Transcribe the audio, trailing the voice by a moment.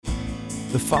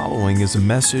The following is a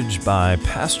message by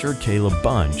Pastor Caleb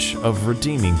Bunch of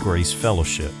Redeeming Grace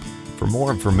Fellowship. For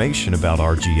more information about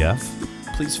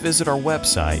RGF, please visit our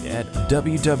website at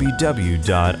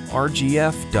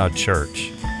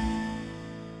www.rgf.church.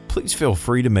 Please feel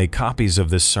free to make copies of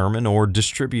this sermon or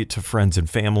distribute to friends and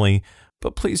family,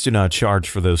 but please do not charge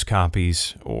for those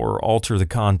copies or alter the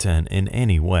content in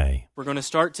any way. We're going to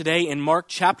start today in Mark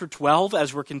chapter 12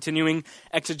 as we're continuing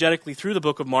exegetically through the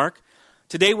book of Mark.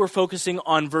 Today we're focusing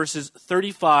on verses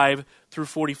 35 through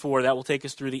 44. That will take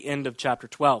us through the end of chapter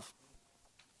 12.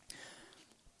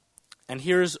 And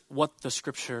here's what the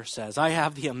scripture says. I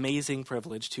have the amazing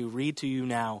privilege to read to you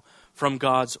now from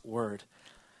God's word.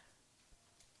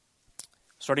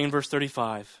 Starting in verse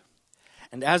 35.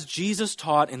 And as Jesus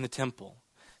taught in the temple,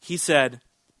 he said,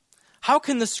 "How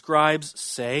can the scribes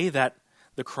say that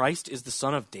the Christ is the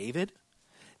son of David?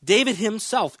 David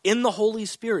himself, in the Holy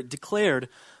Spirit, declared,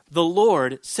 'The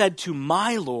Lord said to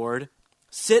my Lord,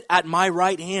 sit at my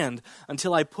right hand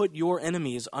until I put your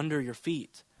enemies under your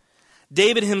feet.'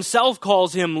 David himself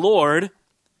calls him Lord,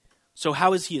 so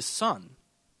how is he a son?"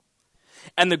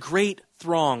 And the great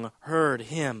throng heard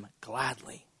him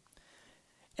gladly.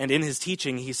 And in his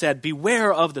teaching he said,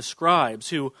 "Beware of the scribes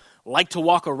who like to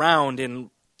walk around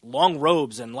in long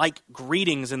robes and like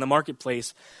greetings in the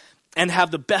marketplace, and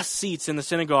have the best seats in the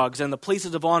synagogues and the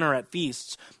places of honor at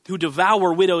feasts, who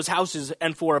devour widows' houses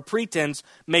and for a pretense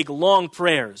make long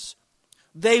prayers.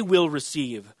 They will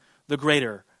receive the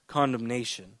greater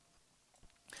condemnation."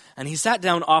 And he sat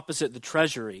down opposite the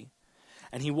treasury,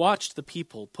 and he watched the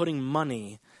people putting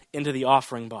money into the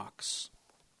offering box.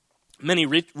 Many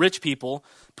rich people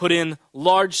put in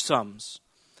large sums.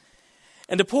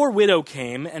 And a poor widow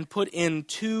came and put in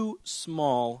 2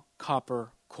 small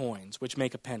copper coins, which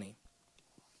make a penny.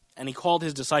 And he called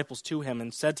his disciples to him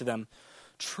and said to them,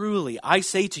 "Truly, I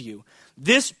say to you,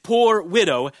 this poor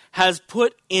widow has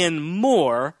put in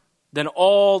more than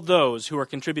all those who are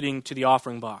contributing to the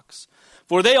offering box.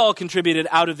 For they all contributed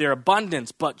out of their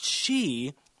abundance, but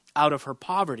she, out of her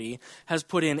poverty, has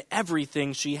put in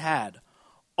everything she had,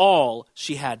 all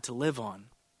she had to live on."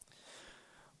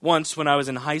 Once, when I was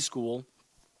in high school,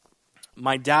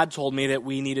 my dad told me that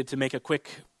we needed to make a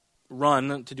quick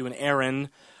run to do an errand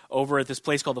over at this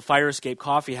place called the Fire Escape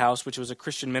Coffee House, which was a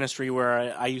Christian ministry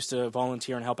where I used to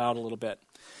volunteer and help out a little bit.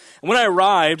 And when I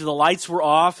arrived, the lights were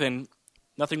off and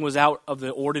nothing was out of the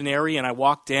ordinary, and I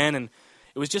walked in, and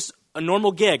it was just a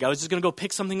normal gig. I was just going to go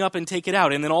pick something up and take it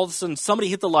out, and then all of a sudden somebody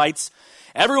hit the lights.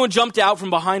 Everyone jumped out from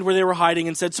behind where they were hiding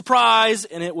and said, "Surprise!"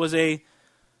 And it was a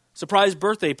surprise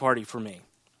birthday party for me.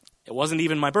 It wasn't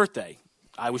even my birthday.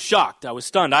 I was shocked. I was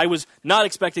stunned. I was not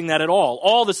expecting that at all.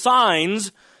 All the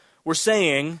signs were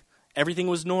saying everything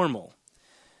was normal.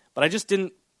 But I just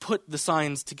didn't put the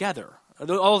signs together.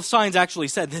 All the signs actually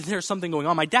said that there's something going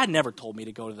on. My dad never told me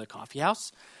to go to the coffee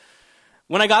house.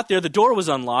 When I got there, the door was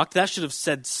unlocked. That should have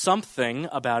said something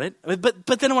about it.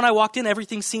 But then when I walked in,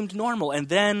 everything seemed normal. And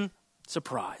then,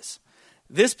 surprise.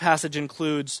 This passage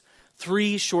includes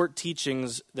 3 short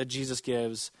teachings that Jesus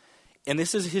gives. And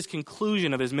this is his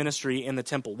conclusion of his ministry in the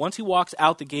temple. Once he walks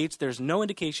out the gates, there's no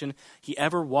indication he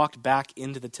ever walked back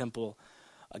into the temple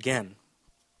again.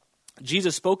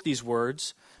 Jesus spoke these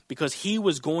words because he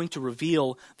was going to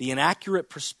reveal the inaccurate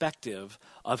perspective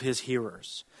of his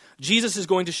hearers. Jesus is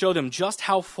going to show them just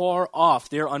how far off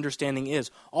their understanding is.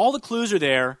 All the clues are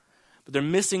there, but they're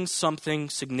missing something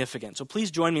significant. So please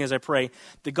join me as I pray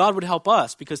that God would help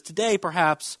us, because today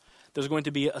perhaps there's going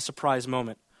to be a surprise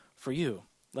moment for you.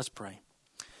 Let's pray.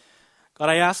 God,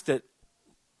 I ask that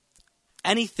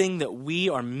anything that we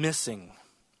are missing,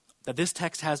 that this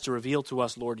text has to reveal to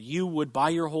us, Lord, you would, by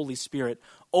your Holy Spirit,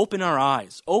 open our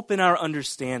eyes, open our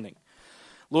understanding.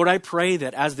 Lord, I pray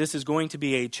that as this is going to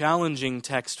be a challenging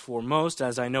text for most,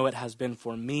 as I know it has been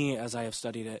for me as I have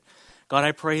studied it, God,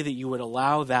 I pray that you would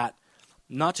allow that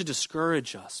not to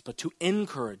discourage us, but to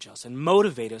encourage us and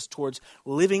motivate us towards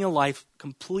living a life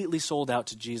completely sold out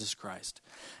to Jesus Christ.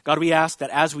 God, we ask that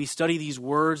as we study these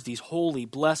words, these holy,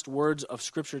 blessed words of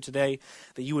Scripture today,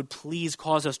 that you would please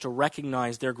cause us to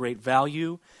recognize their great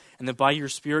value, and that by your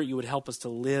Spirit you would help us to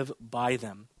live by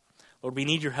them. Lord, we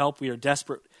need your help. We are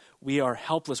desperate. We are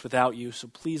helpless without you. So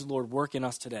please, Lord, work in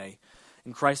us today.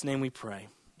 In Christ's name we pray.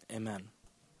 Amen.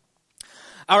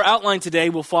 Our outline today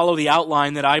will follow the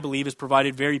outline that I believe is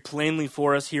provided very plainly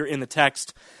for us here in the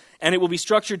text, and it will be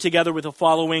structured together with the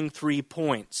following 3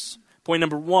 points. Point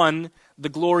number 1, the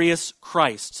glorious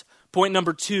Christ. Point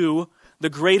number 2, the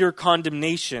greater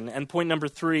condemnation. And point number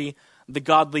 3, the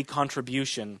godly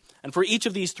contribution. And for each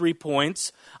of these 3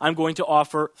 points, I'm going to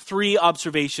offer 3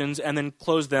 observations and then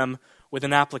close them with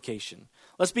an application.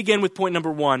 Let's begin with point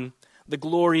number 1, the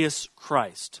glorious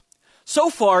Christ. So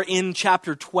far in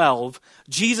chapter 12,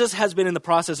 Jesus has been in the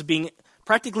process of being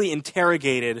practically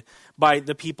interrogated by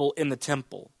the people in the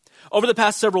temple. Over the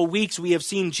past several weeks, we have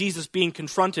seen Jesus being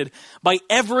confronted by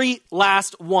every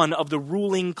last one of the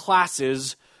ruling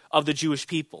classes of the Jewish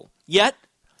people. Yet,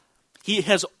 he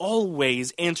has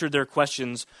always answered their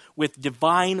questions with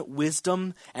divine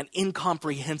wisdom and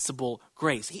incomprehensible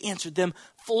grace. He answered them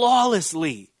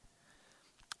flawlessly.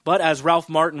 But as Ralph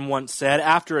Martin once said,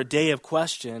 after a day of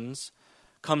questions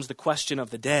comes the question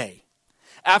of the day.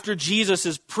 After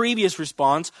Jesus' previous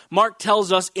response, Mark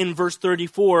tells us in verse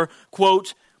 34,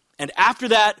 quote, "And after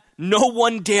that, no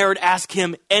one dared ask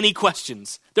him any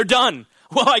questions." They're done.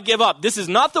 Well, I give up. This is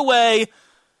not the way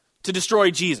to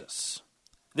destroy Jesus.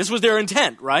 This was their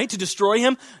intent, right? To destroy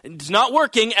him. It's not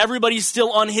working. Everybody's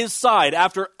still on his side.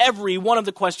 After every one of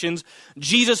the questions,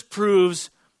 Jesus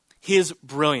proves his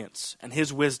brilliance and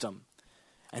his wisdom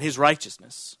and his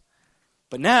righteousness.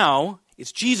 But now,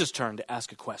 it's Jesus' turn to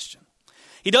ask a question.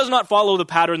 He does not follow the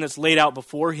pattern that's laid out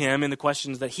before him in the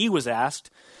questions that he was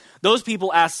asked. Those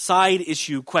people asked side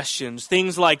issue questions,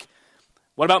 things like,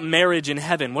 what about marriage in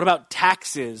heaven? What about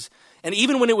taxes? And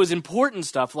even when it was important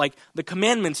stuff like the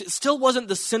commandments, it still wasn't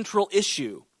the central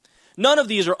issue. None of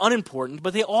these are unimportant,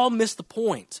 but they all miss the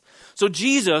point. So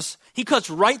Jesus, he cuts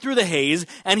right through the haze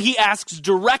and he asks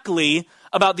directly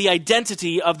about the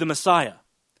identity of the Messiah,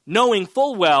 knowing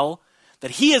full well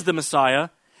that he is the Messiah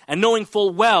and knowing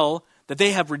full well that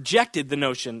they have rejected the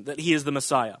notion that he is the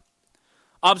Messiah.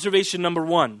 Observation number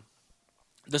 1.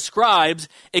 The scribes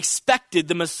expected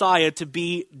the Messiah to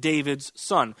be David's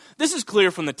son. This is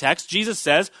clear from the text. Jesus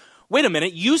says, wait a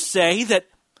minute, you say that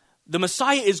the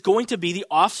Messiah is going to be the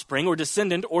offspring or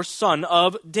descendant or son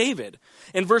of David.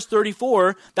 In verse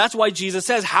 34, that's why Jesus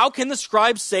says, how can the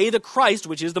scribes say the Christ,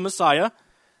 which is the Messiah,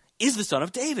 is the son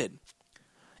of David?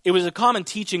 It was a common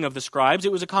teaching of the scribes.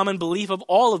 It was a common belief of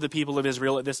all of the people of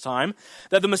Israel at this time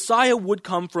that the Messiah would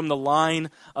come from the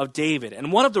line of David.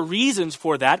 And one of the reasons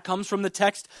for that comes from the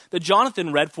text that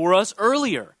Jonathan read for us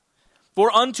earlier.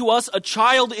 For unto us a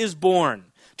child is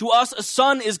born, to us a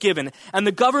son is given, and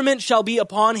the government shall be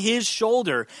upon his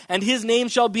shoulder, and his name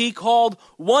shall be called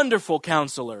Wonderful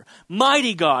Counselor,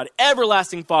 Mighty God,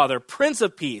 Everlasting Father, Prince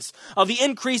of Peace. Of the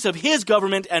increase of his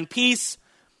government and peace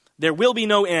there will be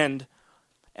no end.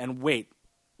 And wait,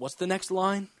 what's the next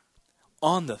line?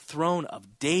 On the throne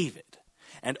of David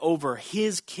and over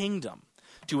his kingdom,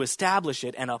 to establish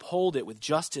it and uphold it with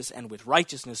justice and with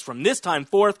righteousness from this time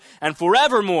forth and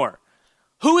forevermore.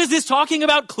 Who is this talking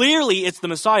about? Clearly, it's the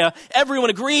Messiah. Everyone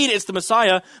agreed it's the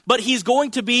Messiah, but he's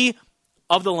going to be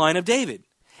of the line of David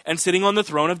and sitting on the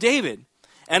throne of David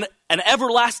and an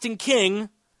everlasting king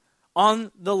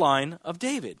on the line of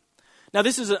David. Now,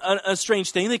 this is a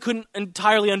strange thing. They couldn't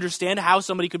entirely understand how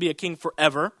somebody could be a king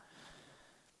forever.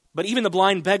 But even the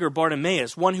blind beggar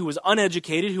Bartimaeus, one who was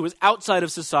uneducated, who was outside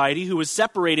of society, who was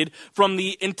separated from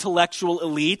the intellectual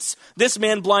elites, this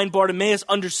man, blind Bartimaeus,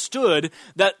 understood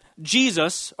that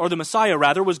Jesus, or the Messiah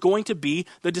rather, was going to be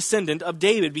the descendant of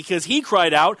David because he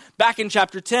cried out back in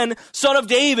chapter 10, Son of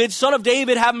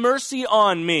David, have mercy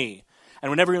on me. And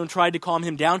when everyone tried to calm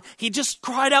him down, he just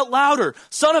cried out louder,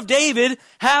 Son of David,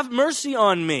 have mercy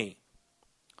on me.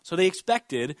 So they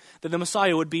expected that the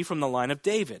Messiah would be from the line of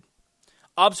David.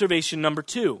 Observation number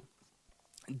 2.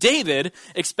 David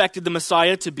expected the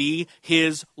Messiah to be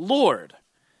his Lord.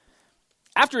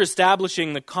 After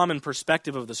establishing the common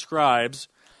perspective of the scribes,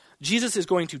 Jesus is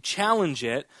going to challenge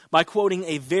it by quoting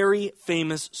a very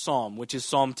famous psalm, which is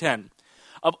Psalm 10.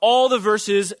 Of all the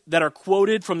verses that are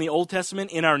quoted from the Old Testament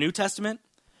in our New Testament,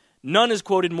 none is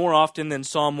quoted more often than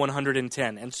Psalm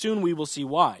 110, and soon we will see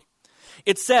why.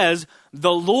 It says,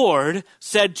 the Lord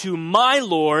said to my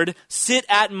Lord, sit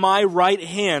at my right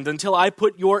hand until I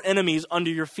put your enemies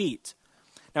under your feet.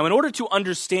 Now, in order to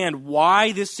understand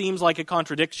why this seems like a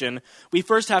contradiction, we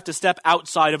first have to step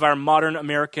outside of our modern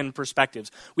American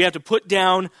perspectives. We have to put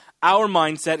down our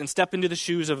mindset and step into the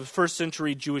shoes of a first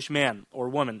century Jewish man or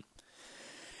woman.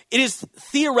 It is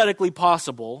theoretically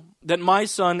possible that my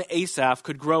son Asaph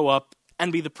could grow up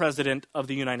and be the president of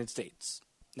the United States.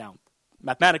 Now,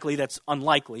 mathematically, that's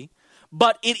unlikely,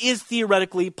 but it is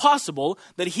theoretically possible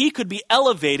that he could be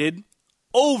elevated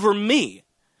over me.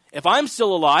 If I'm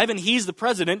still alive and he's the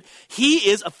president, he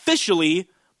is officially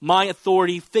my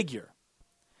authority figure.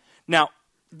 Now,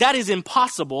 that is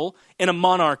impossible in a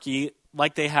monarchy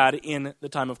like they had in the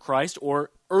time of Christ or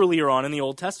earlier on in the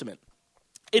Old Testament.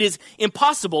 It is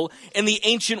impossible in the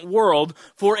ancient world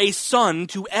for a son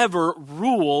to ever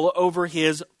rule over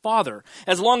his father.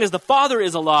 As long as the father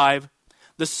is alive,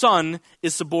 the son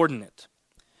is subordinate.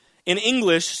 In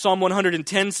English, Psalm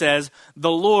 110 says,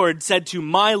 the Lord said to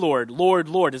my Lord, Lord,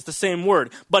 Lord. It's the same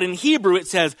word. But in Hebrew it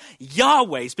says,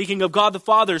 Yahweh, speaking of God the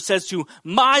Father, says to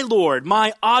my Lord,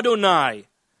 my Adonai.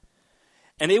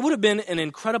 And it would have been an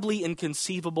incredibly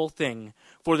inconceivable thing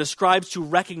for the scribes to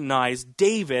recognize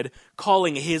David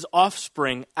calling his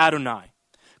offspring Adonai,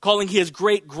 calling his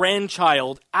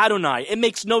great-grandchild Adonai. It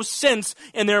makes no sense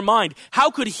in their mind.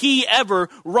 How could he ever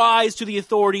rise to the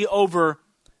authority over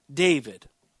David?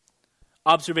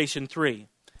 Observation 3.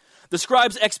 The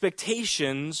scribes'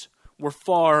 expectations were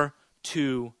far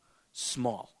too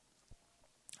small.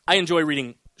 I enjoy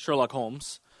reading Sherlock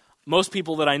Holmes. Most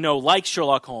people that I know like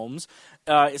Sherlock Holmes.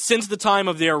 Since the time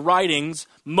of their writings,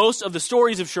 most of the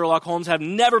stories of Sherlock Holmes have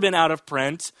never been out of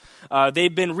print.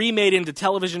 They've been remade into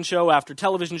television show after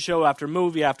television show after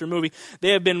movie after movie. They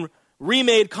have been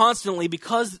remade constantly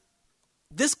because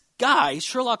this guy,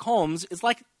 Sherlock Holmes, is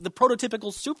like the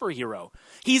prototypical superhero.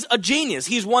 He's a genius.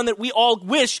 He's one that we all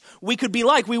wish we could be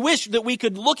like. We wish that we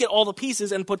could look at all the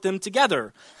pieces and put them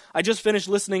together. I just finished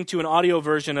listening to an audio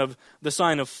version of The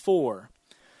Sign of Four.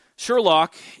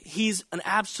 Sherlock, he's an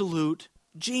absolute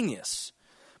genius.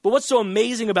 But what's so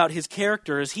amazing about his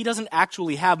character is he doesn't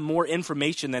actually have more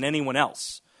information than anyone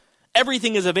else.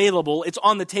 Everything is available. It's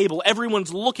on the table.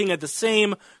 Everyone's looking at the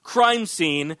same crime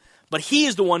scene, but he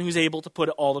is the one who's able to put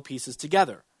all the pieces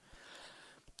together.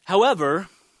 However,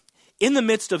 in the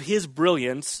midst of his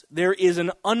brilliance, there is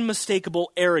an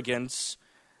unmistakable arrogance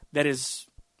that is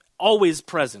always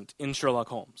present in Sherlock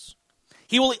Holmes.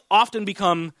 He will often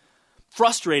become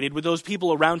frustrated with those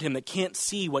people around him that can't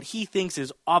see what he thinks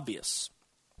is obvious.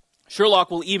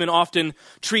 Sherlock will even often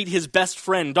treat his best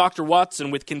friend, Dr. Watson,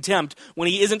 with contempt when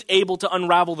he isn't able to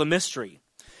unravel the mystery.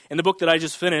 In the book that I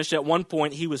just finished, at one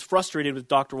point he was frustrated with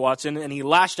Dr. Watson and he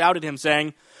lashed out at him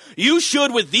saying, "You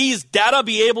should with these data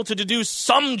be able to deduce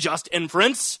some just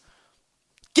inference.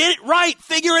 Get it right,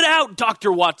 figure it out,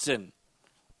 Dr. Watson."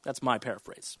 That's my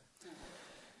paraphrase.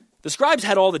 The scribes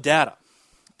had all the data.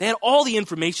 They had all the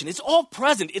information. It's all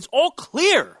present. It's all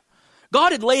clear.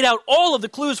 God had laid out all of the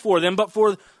clues for them, but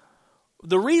for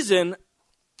the reason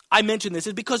I mention this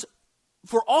is because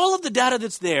for all of the data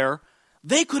that's there,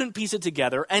 they couldn't piece it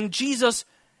together, and Jesus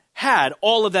had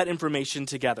all of that information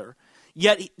together.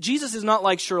 Yet Jesus is not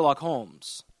like Sherlock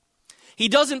Holmes. He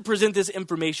doesn't present this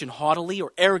information haughtily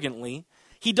or arrogantly.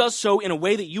 He does so in a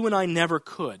way that you and I never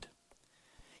could.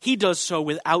 He does so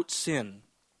without sin.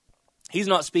 He's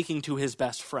not speaking to his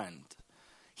best friend.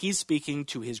 He's speaking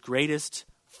to his greatest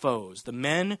foes, the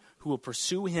men who will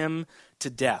pursue him to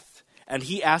death. And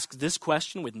he asks this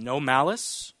question with no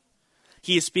malice.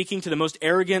 He is speaking to the most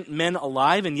arrogant men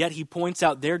alive, and yet he points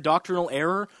out their doctrinal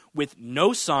error with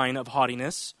no sign of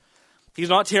haughtiness. He's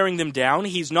not tearing them down.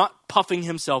 He's not puffing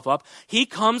himself up. He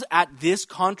comes at this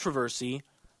controversy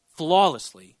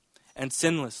flawlessly and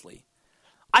sinlessly.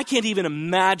 I can't even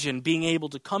imagine being able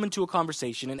to come into a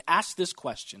conversation and ask this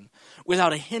question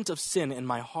without a hint of sin in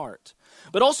my heart.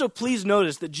 But also please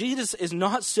notice that Jesus is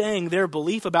not saying their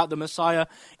belief about the Messiah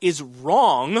is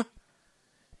wrong.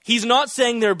 He's not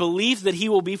saying their belief that he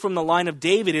will be from the line of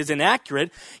David is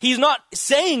inaccurate. He's not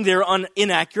saying they're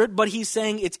inaccurate, but he's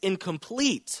saying it's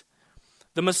incomplete.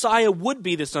 The Messiah would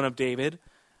be the son of David,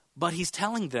 but he's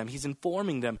telling them, he's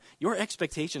informing them, your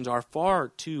expectations are far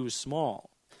too small.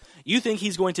 You think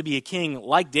he's going to be a king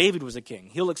like David was a king.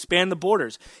 He'll expand the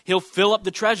borders. He'll fill up the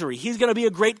treasury. He's going to be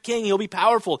a great king. He'll be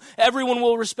powerful. Everyone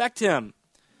will respect him.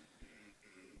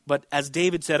 But as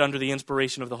David said under the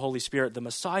inspiration of the Holy Spirit, the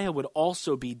Messiah would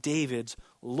also be David's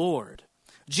Lord.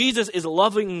 Jesus is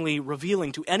lovingly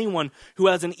revealing to anyone who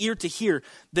has an ear to hear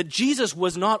that Jesus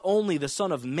was not only the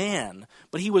Son of Man,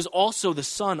 but he was also the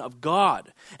Son of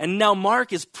God. And now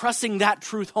Mark is pressing that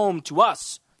truth home to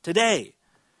us today.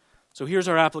 So here's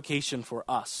our application for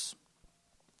us.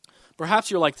 Perhaps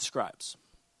you're like the scribes.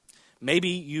 Maybe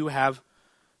you have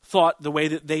thought the way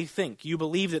that they think. You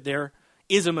believe that there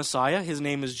is a Messiah. His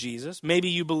name is Jesus. Maybe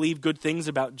you believe good things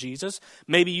about Jesus.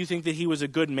 Maybe you think that he was a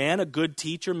good man, a good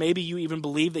teacher. Maybe you even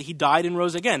believe that he died and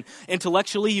rose again.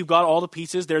 Intellectually, you've got all the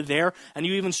pieces. They're there. And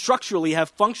you even structurally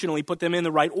have functionally put them in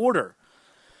the right order.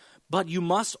 But you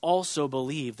must also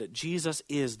believe that Jesus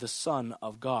is the Son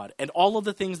of God and all of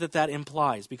the things that that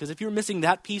implies. Because if you're missing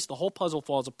that piece, the whole puzzle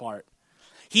falls apart.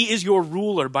 He is your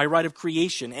ruler by right of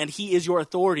creation, and he is your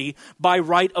authority by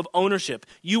right of ownership.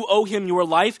 You owe him your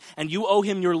life, and you owe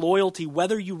him your loyalty,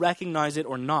 whether you recognize it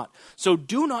or not. So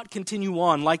do not continue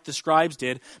on like the scribes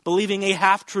did, believing a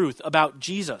half-truth about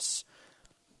Jesus.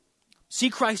 See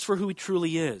Christ for who he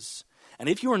truly is. And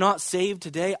if you are not saved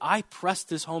today, I press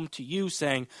this home to you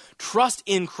saying, trust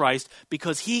in Christ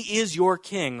because he is your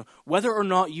king, whether or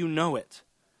not you know it.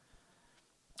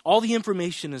 All the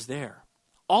information is there.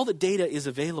 All the data is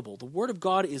available. The Word of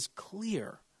God is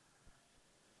clear.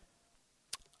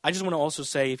 I just want to also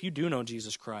say, if you do know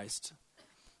Jesus Christ,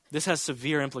 this has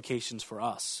severe implications for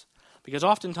us. Because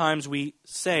oftentimes we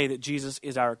say that Jesus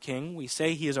is our King, we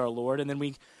say He is our Lord, and then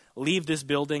we leave this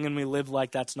building and we live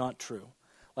like that's not true.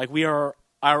 Like we are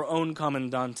our own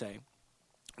commandante.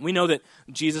 We know that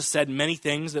Jesus said many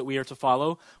things that we are to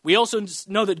follow. We also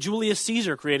know that Julius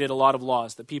Caesar created a lot of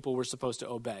laws that people were supposed to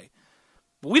obey.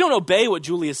 But we don't obey what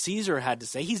Julius Caesar had to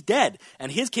say. He's dead,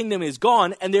 and his kingdom is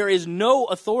gone, and there is no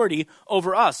authority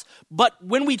over us. But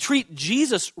when we treat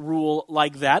Jesus' rule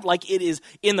like that, like it is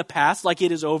in the past, like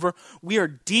it is over, we are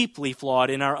deeply flawed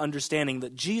in our understanding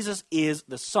that Jesus is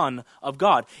the Son of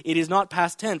God. It is not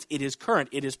past tense, it is current,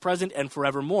 it is present, and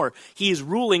forevermore. He is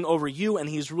ruling over you, and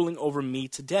He is ruling over me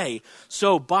today.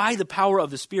 So by the power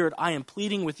of the Spirit, I am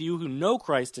pleading with you who know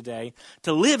Christ today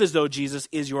to live as though Jesus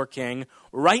is your King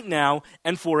right now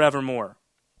and forevermore.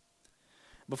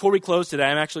 Before we close today,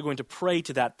 I'm actually going to pray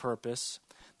to that purpose,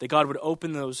 that God would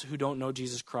open those who don't know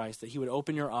Jesus Christ, that He would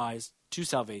open your eyes to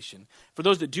salvation. For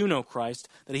those that do know Christ,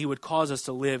 that He would cause us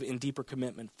to live in deeper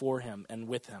commitment for Him and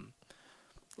with Him.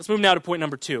 Let's move now to point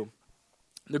number 2,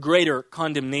 the greater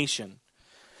condemnation.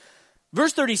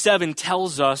 Verse 37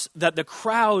 tells us that the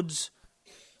crowds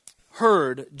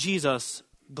heard Jesus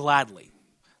gladly.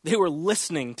 They were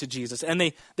listening to Jesus, and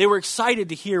they were excited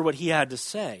to hear what He had to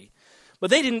say.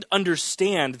 But they didn't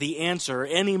understand the answer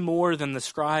any more than the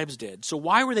scribes did. So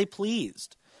why were they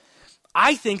pleased?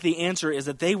 I think the answer is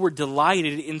that they were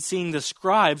delighted in seeing the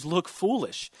scribes look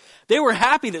foolish. They were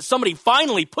happy that somebody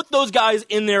finally put those guys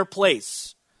in their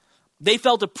place. They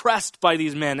felt oppressed by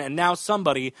these men, and now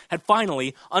somebody had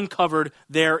finally uncovered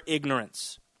their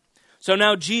ignorance. So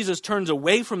now Jesus turns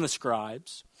away from the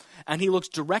scribes, and He looks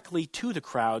directly to the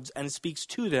crowds and speaks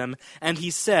to them. And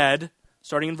He said,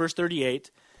 starting in verse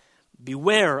 38,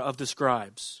 "Beware of the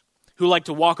scribes, who like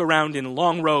to walk around in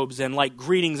long robes and like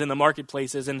greetings in the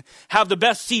marketplaces and have the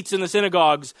best seats in the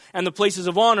synagogues and the places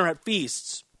of honor at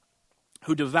feasts,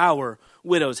 who devour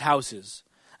widows' houses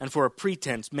and for a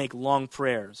pretense make long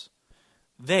prayers.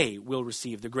 They will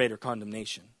receive the greater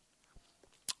condemnation."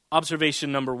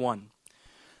 Observation number 1.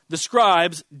 The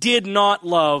scribes did not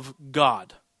love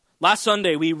God. Last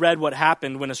Sunday, we read what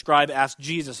happened when a scribe asked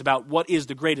Jesus about what is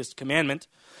the greatest commandment.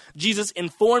 Jesus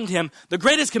informed him, the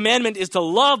greatest commandment is to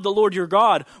love the Lord your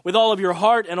God with all of your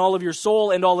heart and all of your soul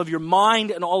and all of your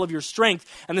mind and all of your strength.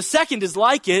 And the second is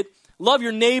like it, love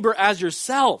your neighbor as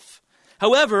yourself.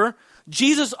 However,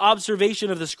 Jesus' observation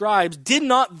of the scribes did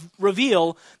not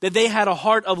reveal that they had a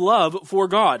heart of love for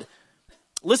God.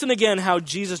 Listen again how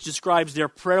Jesus describes their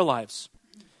prayer lives.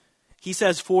 He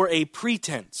says, for a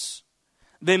pretense,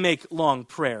 they make long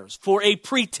prayers. For a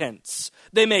pretense,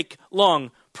 they make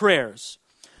long prayers.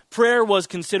 Prayer was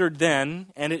considered then,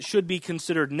 and it should be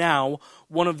considered now,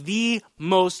 one of the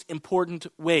most important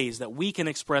ways that we can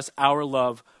express our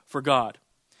love for God.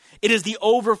 It is the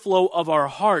overflow of our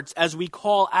hearts as we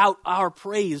call out our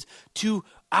praise to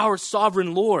our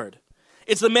sovereign Lord.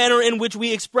 It's the manner in which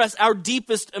we express our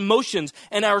deepest emotions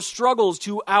and our struggles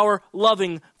to our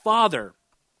loving Father.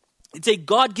 It's a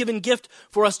God-given gift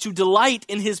for us to delight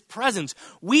in His presence.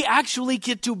 We actually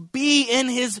get to be in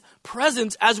His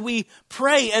presence as we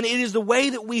pray, and it is the way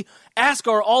that we ask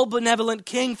our all-benevolent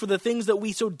King for the things that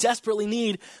we so desperately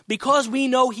need because we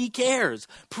know He cares.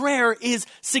 Prayer is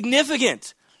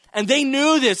significant, and they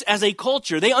knew this as a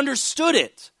culture. They understood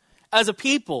it as a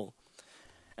people.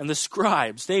 And the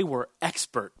scribes, they were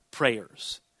expert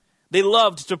prayers. They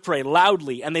loved to pray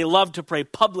loudly, and they loved to pray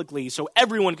publicly so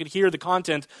everyone could hear the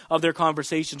content of their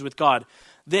conversations with God.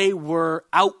 They were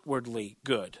outwardly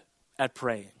good at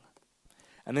praying.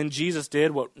 And then Jesus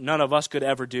did what none of us could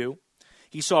ever do.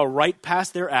 He saw right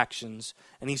past their actions,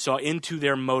 and He saw into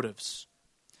their motives.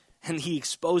 And He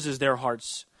exposes their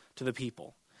hearts to the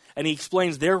people. And He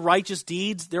explains their righteous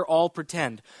deeds, they're all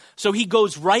pretend. So He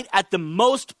goes right at the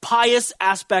most pious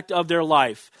aspect of their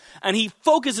life. And He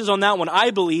focuses on that one,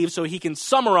 I believe, so He can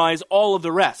summarize all of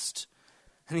the rest.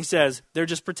 And He says, they're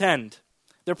just pretend.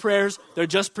 Their prayers, they're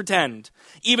just pretend.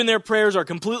 Even their prayers are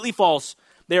completely false.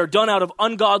 They are done out of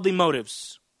ungodly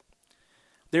motives.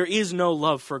 There is no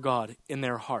love for God in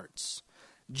their hearts.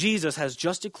 Jesus has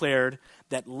just declared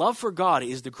that love for God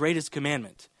is the greatest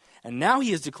commandment. And now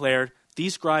He has declared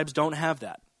these scribes don't have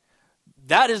that.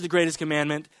 That is the greatest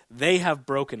commandment. They have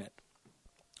broken it.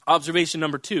 Observation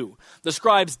number 2. The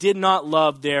scribes did not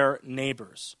love their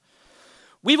neighbors.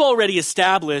 We've already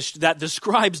established that the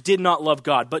scribes did not love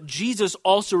God, but Jesus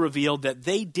also revealed that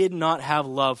they did not have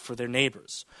love for their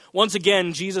neighbors. Once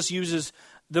again, Jesus uses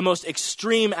the most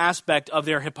extreme aspect of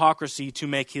their hypocrisy to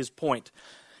make his point.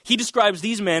 He describes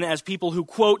these men as people who,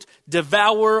 quote,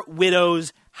 devour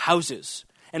widows' houses.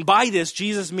 And by this,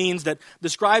 Jesus means that the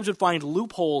scribes would find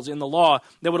loopholes in the law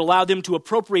that would allow them to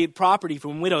appropriate property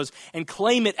from widows and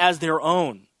claim it as their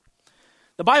own.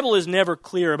 The Bible is never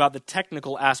clear about the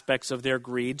technical aspects of their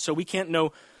greed, so we can't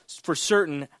know for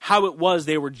certain how it was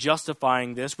they were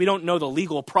justifying this. We don't know the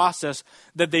legal process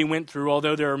that they went through,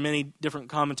 although there are many different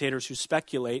commentators who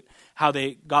speculate how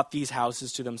they got these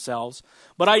houses to themselves.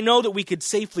 But I know that we could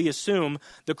safely assume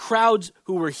the crowds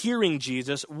who were hearing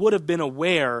Jesus would have been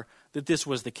aware that this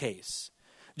was the case.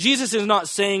 Jesus is not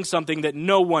saying something that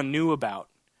no one knew about.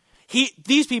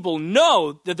 These people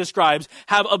know that the scribes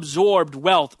have absorbed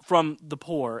wealth from the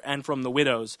poor and from the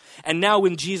widows. And now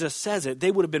when Jesus says it, they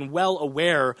would have been well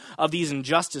aware of these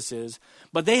injustices,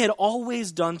 but they had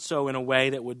always done so in a way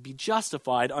that would be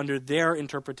justified under their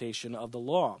interpretation of the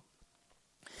law.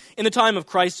 In the time of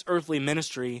Christ's earthly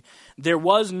ministry, there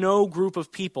was no group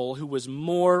of people who was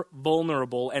more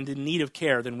vulnerable and in need of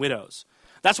care than widows.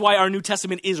 That's why our New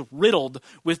Testament is riddled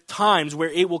with times where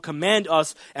it will command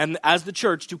us, and as the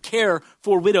church, to care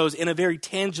for widows in a very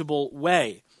tangible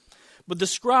way. But the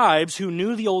scribes, who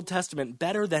knew the Old Testament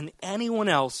better than anyone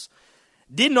else,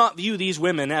 did not view these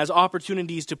women as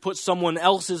opportunities to put someone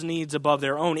else's needs above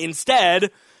their own.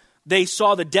 Instead, they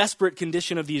saw the desperate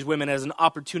condition of these women as an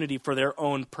opportunity for their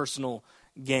own personal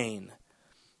gain.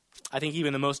 I think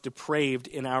even the most depraved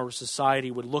in our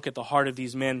society would look at the heart of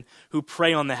these men who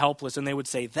prey on the helpless and they would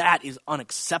say, that is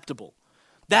unacceptable.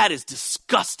 That is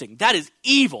disgusting. That is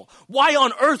evil. Why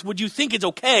on earth would you think it's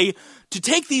okay to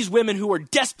take these women who are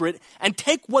desperate and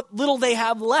take what little they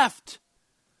have left?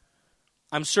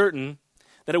 I'm certain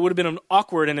that it would have been an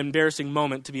awkward and embarrassing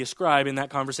moment to be a scribe in that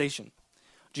conversation.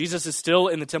 Jesus is still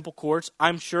in the temple courts.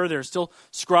 I'm sure there are still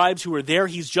scribes who are there.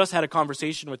 He's just had a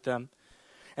conversation with them.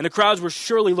 And the crowds were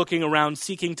surely looking around,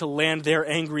 seeking to land their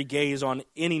angry gaze on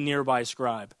any nearby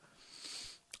scribe.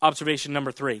 Observation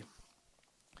number 3.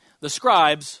 The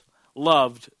scribes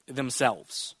loved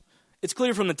themselves. It's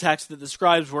clear from the text that the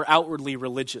scribes were outwardly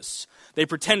religious. They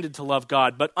pretended to love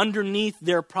God, but underneath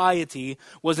their piety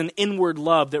was an inward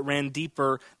love that ran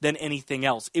deeper than anything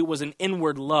else. It was an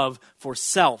inward love for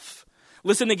self.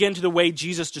 Listen again to the way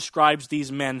Jesus describes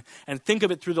these men and think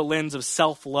of it through the lens of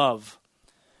self-love.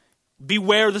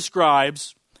 Beware the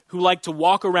scribes who like to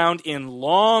walk around in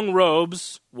long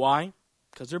robes. Why?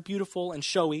 Because they're beautiful and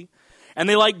showy. And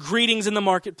they like greetings in the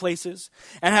marketplaces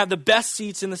and have the best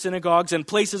seats in the synagogues and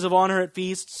places of honor at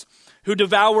feasts, who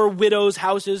devour widows'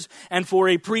 houses and for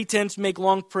a pretense make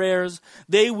long prayers.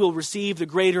 They will receive the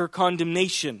greater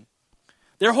condemnation.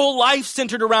 Their whole life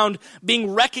centered around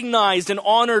being recognized and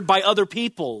honored by other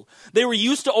people. They were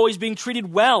used to always being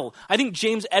treated well. I think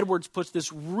James Edwards puts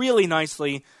this really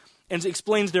nicely and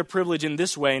explains their privilege in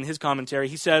this way in his commentary.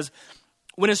 He says,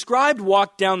 when a scribe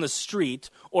walked down the street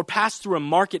or passed through a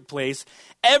marketplace,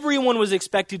 everyone was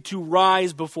expected to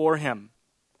rise before him.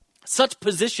 Such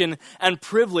position and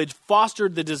privilege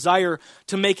fostered the desire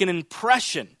to make an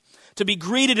impression, to be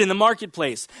greeted in the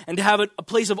marketplace, and to have a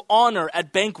place of honor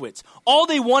at banquets. All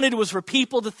they wanted was for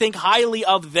people to think highly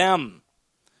of them.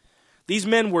 These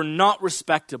men were not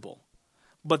respectable,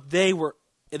 but they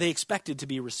expected to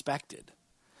be respected.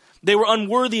 They were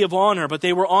unworthy of honor, but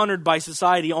they were honored by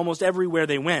society almost everywhere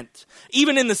they went.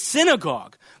 Even in the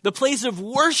synagogue, the place of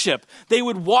worship, they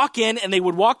would walk in and they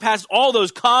would walk past all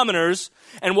those commoners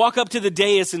and walk up to the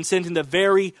dais and sit in the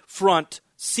very front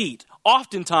seat.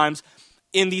 Oftentimes,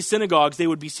 in these synagogues, they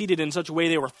would be seated in such a way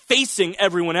they were facing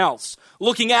everyone else,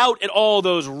 looking out at all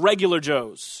those regular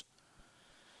Joes.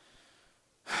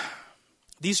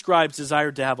 These scribes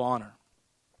desired to have honor,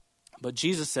 but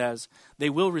Jesus says they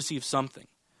will receive something.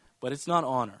 But it's not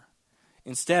honor.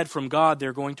 Instead, from God,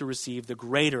 they're going to receive the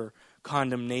greater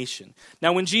condemnation.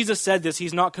 Now, when Jesus said this,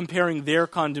 he's not comparing their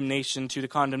condemnation to the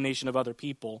condemnation of other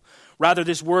people. Rather,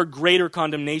 this word greater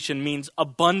condemnation means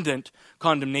abundant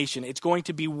condemnation. It's going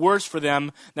to be worse for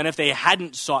them than if they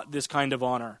hadn't sought this kind of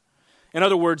honor. In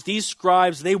other words, these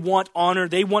scribes, they want honor,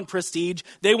 they want prestige,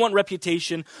 they want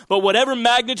reputation, but whatever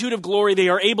magnitude of glory they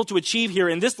are able to achieve here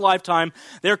in this lifetime,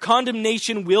 their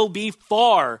condemnation will be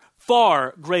far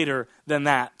greater than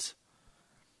that.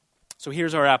 So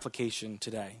here's our application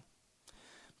today.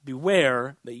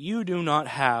 Beware that you do not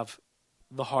have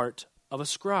the heart of a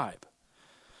scribe.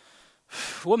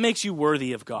 What makes you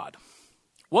worthy of God?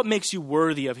 What makes you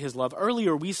worthy of his love?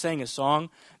 Earlier we sang a song,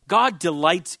 God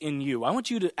delights in you. I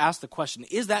want you to ask the question,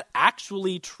 is that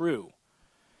actually true?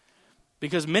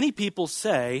 Because many people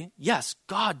say, yes,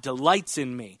 God delights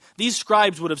in me. These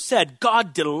scribes would have said,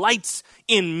 God delights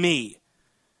in me.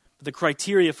 the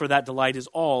criteria for that delight is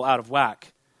all out of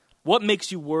whack. What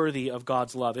makes you worthy of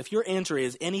God's love? If your answer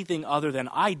is anything other than,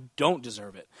 I don't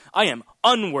deserve it, I am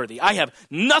unworthy, I have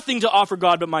nothing to offer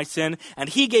God but my sin, and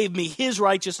he gave me his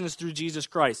righteousness through Jesus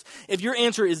Christ. If your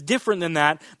answer is different than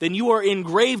that, then you are in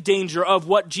grave danger of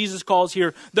what Jesus calls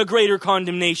here the greater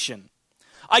condemnation.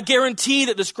 I guarantee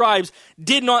that the scribes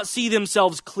did not see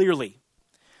themselves clearly.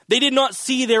 They did not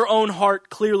see their own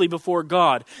heart clearly before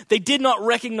God. They did not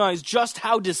recognize just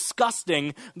how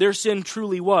disgusting their sin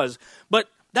truly was. But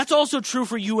that's also true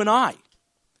for you and I.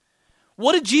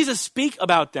 What did Jesus speak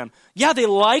about them? Yeah, they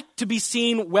like to be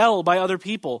seen well by other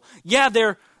people. Yeah,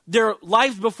 their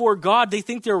lives before God, they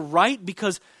think they're right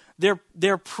because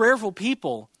they're prayerful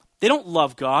people. They don't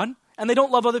love God, and they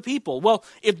don't love other people. Well,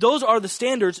 if those are the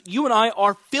standards, you and I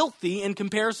are filthy in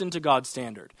comparison to God's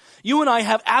standard. You and I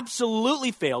have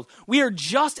absolutely failed. We are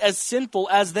just as sinful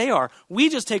as they are. We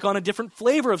just take on a different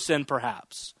flavor of sin,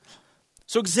 perhaps.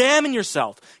 So examine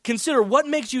yourself. Consider what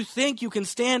makes you think you can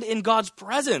stand in God's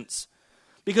presence.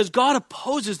 Because God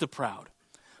opposes the proud,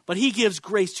 but he gives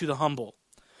grace to the humble.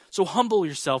 So humble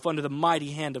yourself under the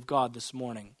mighty hand of God this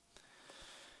morning.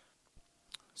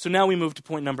 So now we move to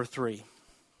point number 3,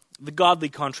 the godly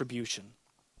contribution.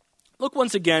 Look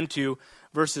once again to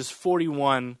verses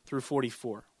 41 through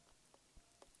 44.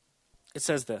 It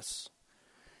says this,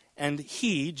 "And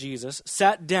he, Jesus,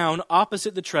 sat down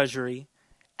opposite the treasury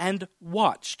and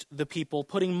watched the people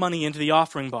putting money into the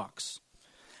offering box.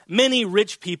 Many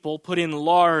rich people put in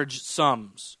large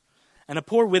sums, and a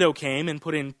poor widow came and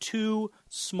put in 2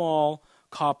 small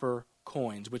copper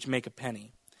coins, which make a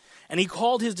penny. And he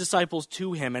called his disciples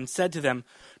to him and said to them,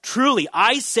 'Truly,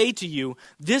 I say to you,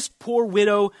 this poor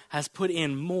widow has put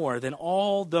in more than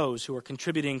all those who are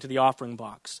contributing to the offering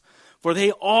box. For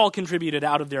they all contributed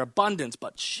out of their abundance,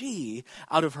 but she,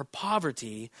 out of her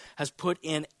poverty, has put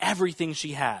in everything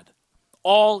she had,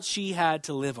 all she had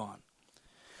to live on.'"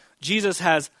 Jesus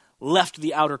has left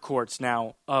the outer courts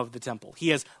now of the temple. He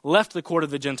has left the court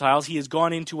of the Gentiles. He has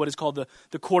gone into what is called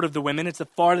the court of the women. It's the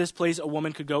farthest place a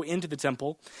woman could go into the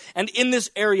temple. And in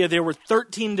this area, there were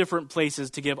 13 different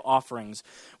places to give offerings.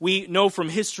 We know from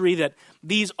history that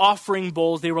these offering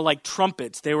bowls, they were like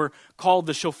trumpets. They were called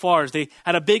the shofars. They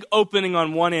had a big opening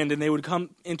on one end, and they would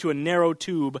come into a narrow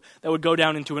tube that would go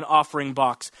down into an offering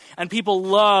box. And people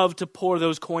loved to pour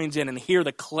those coins in and hear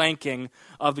the clanking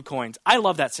of the coins. I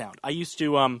love that sound. I used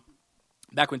to...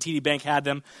 Back when TD Bank had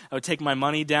them, I would take my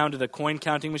money down to the coin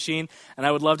counting machine, and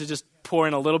I would love to just pour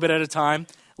in a little bit at a time,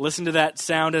 listen to that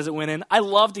sound as it went in. I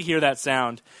love to hear that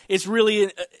sound. It's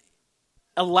really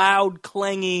a loud,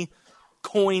 clangy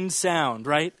coin sound,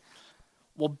 right?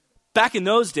 Well, back in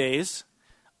those days,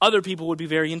 other people would be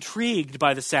very intrigued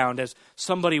by the sound as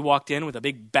somebody walked in with a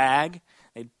big bag.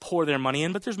 They'd pour their money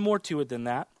in, but there's more to it than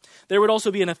that. There would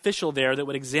also be an official there that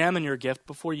would examine your gift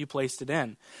before you placed it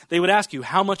in. They would ask you,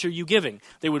 how much are you giving?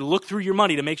 They would look through your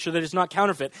money to make sure that it's not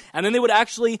counterfeit. And then they would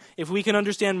actually, if we can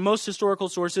understand most historical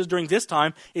sources during this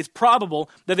time, it's probable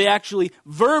that they actually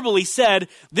verbally said,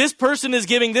 this person is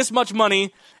giving this much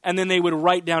money, and then they would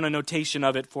write down a notation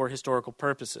of it for historical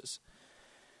purposes.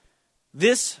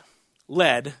 This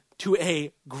led to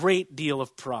a great deal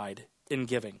of pride in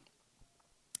giving.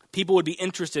 People would be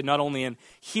interested not only in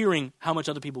hearing how much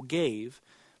other people gave,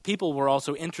 people were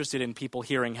also interested in people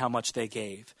hearing how much they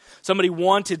gave. Somebody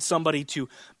wanted somebody to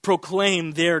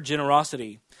proclaim their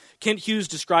generosity. Kent Hughes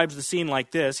describes the scene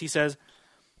like this. He says,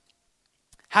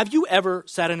 "Have you ever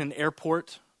sat in an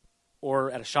airport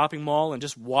or at a shopping mall and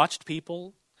just watched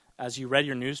people as you read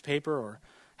your newspaper or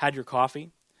had your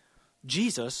coffee?"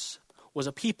 Jesus was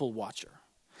a people watcher.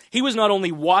 He was not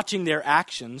only watching their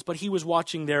actions, but he was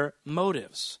watching their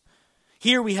motives.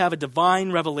 Here we have a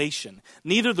divine revelation.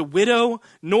 Neither the widow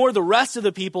nor the rest of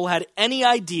the people had any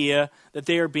idea that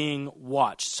they are being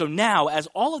watched. So now, as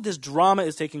all of this drama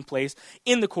is taking place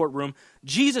in the courtroom,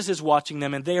 Jesus is watching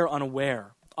them and they are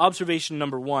unaware. Observation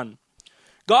number 1,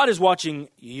 God is watching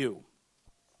you.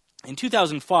 In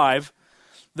 2005,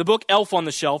 the book Elf on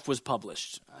the Shelf was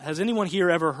published. Has anyone here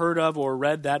ever heard of or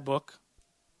read that book?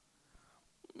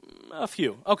 A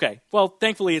few. Okay. Well,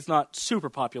 thankfully it's not super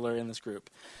popular in this group.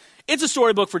 It's a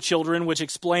storybook for children which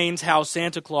explains how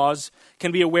Santa Claus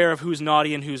can be aware of who's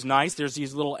naughty and who's nice. There's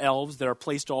these little elves that are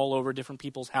placed all over different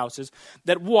people's houses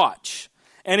that watch.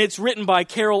 And it's written by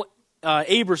Carol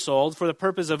Abersold for the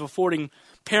purpose of affording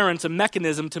parents a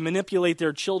mechanism to manipulate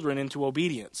their children into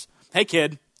obedience. Hey,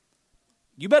 kid,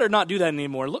 you better not do that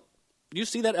anymore. Look, you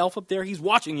see that elf up there? He's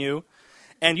watching you.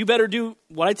 And you better do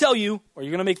what I tell you, or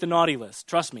you're going to make the naughty list.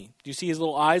 Trust me. Do you see his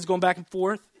little eyes going back and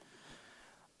forth?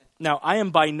 Now, I am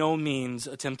by no means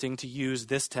attempting to use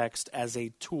this text as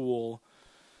a tool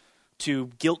to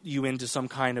guilt you into some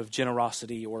kind of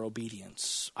generosity or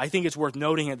obedience. I think it's worth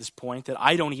noting at this point that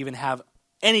I don't even have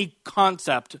any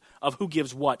concept of who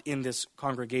gives what in this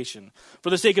congregation. For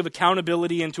the sake of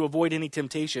accountability and to avoid any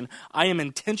temptation, I am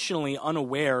intentionally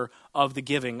unaware of the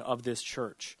giving of this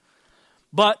church.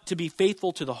 But to be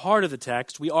faithful to the heart of the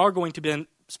text, we are going to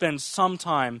spend some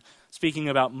time speaking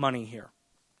about money here.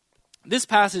 This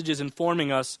passage is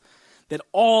informing us that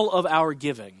all of our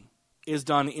giving is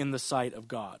done in the sight of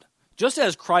God. Just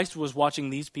as Christ was watching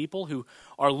these people who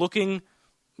are looking,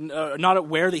 not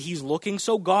aware that he's looking,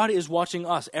 so God is watching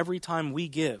us every time we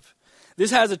give.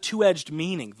 This has a two-edged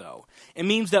meaning, though. It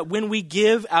means that when we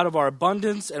give out of our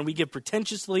abundance and we give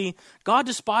pretentiously, God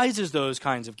despises those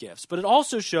kinds of gifts. But it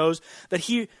also shows that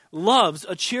he loves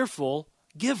a cheerful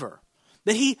giver,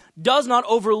 that he does not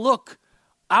overlook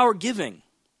our giving.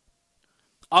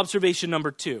 Observation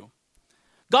number 2.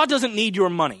 God doesn't need your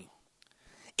money.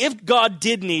 If God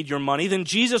did need your money, then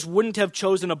Jesus wouldn't have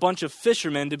chosen a bunch of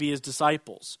fishermen to be his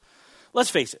disciples. Let's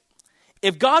face it.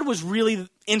 If God was really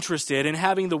interested in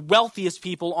having the wealthiest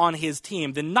people on his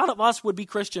team, then none of us would be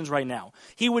Christians right now.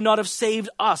 He would not have saved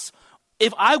us.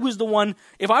 If I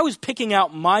was picking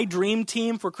out my dream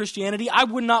team for Christianity, I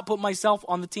would not put myself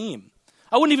on the team.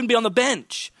 I wouldn't even be on the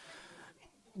bench.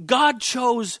 God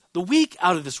chose the weak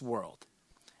out of this world,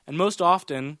 and most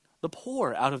often the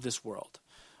poor out of this world.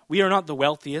 We are not the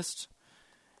wealthiest.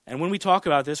 And when we talk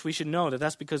about this, we should know that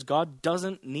that's because God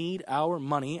doesn't need our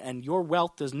money, and your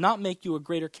wealth does not make you a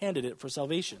greater candidate for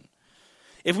salvation.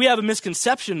 If we have a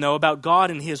misconception, though, about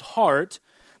God and his heart,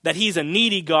 that he's a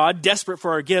needy God, desperate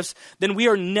for our gifts, then we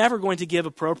are never going to give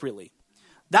appropriately.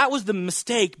 That was the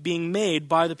mistake being made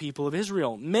by the people of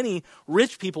Israel. Many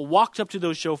rich people walked up to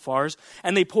those shofars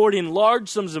and they poured in large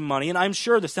sums of money, and I'm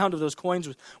sure the sound of those coins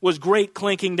was great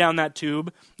clinking down that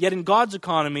tube. Yet in God's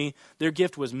economy, their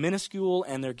gift was minuscule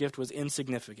and their gift was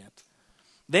insignificant.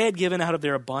 They had given out of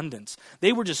their abundance.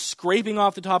 They were just scraping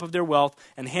off the top of their wealth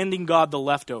and handing God the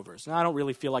leftovers. Now, I don't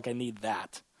really feel like I need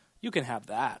that. You can have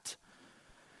that.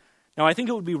 Now, I think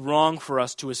it would be wrong for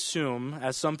us to assume,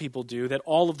 as some people do, that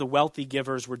all of the wealthy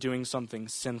givers were doing something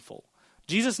sinful.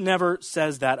 Jesus never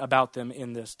says that about them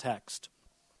in this text.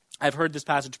 I've heard this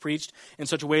passage preached in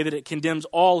such a way that it condemns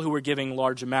all who are giving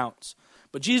large amounts.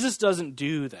 But Jesus doesn't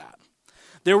do that.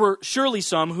 There were surely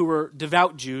some who were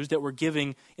devout Jews that were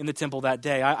giving in the temple that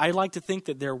day. I like to think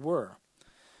that there were.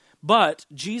 But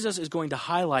Jesus is going to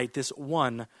highlight this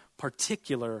one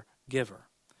particular giver.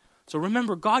 So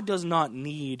remember, God does not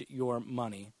need your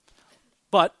money.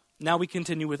 But now we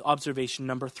continue with observation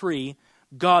number 3.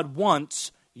 God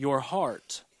wants your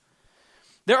heart.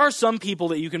 There are some people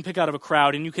that you can pick out of a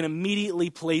crowd and you can immediately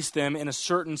place them in a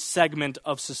certain segment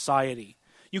of society.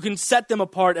 You can set them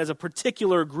apart as a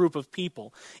particular group of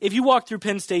people. If you walk through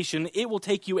Penn Station, it will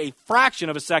take you a fraction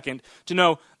of a second to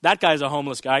know that guy's a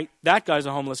homeless guy, that guy's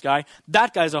a homeless guy,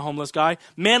 that guy's a homeless guy.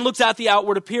 Man looks at the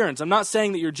outward appearance. I'm not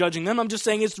saying that you're judging them. I'm just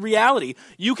saying it's reality.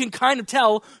 You can kind of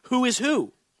tell who is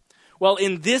who. Well,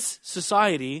 in this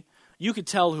society, you could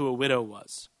tell who a widow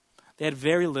was. They had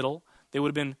very little. They would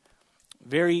have been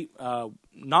very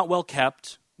not well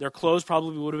kept. Their clothes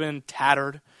probably would have been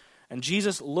tattered. And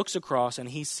Jesus looks across and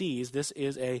he sees this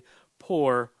is a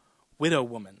poor widow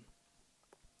woman.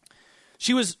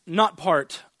 She was not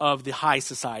part of the high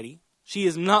society. She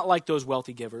is not like those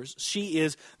wealthy givers. She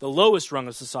is the lowest rung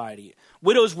of society.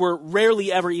 Widows were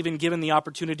rarely ever even given the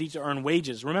opportunity to earn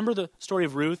wages. Remember the story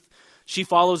of Ruth? She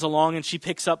follows along and she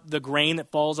picks up the grain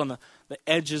that falls on the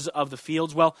edges of the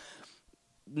fields. Well,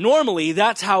 normally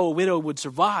that's how a widow would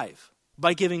survive,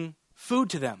 by giving food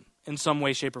to them in some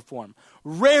way, shape, or form.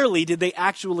 Rarely did they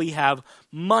actually have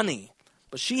money,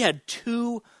 but she had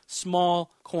 2 small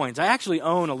coins. I actually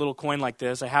own a little coin like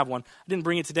this. I have one. I didn't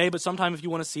bring it today, but sometime if you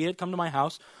want to see it, come to my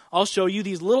house. I'll show you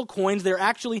these little coins. They're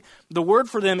actually, the word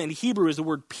for them in Hebrew is the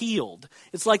word peeled.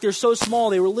 It's like they're so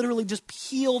small, they were literally just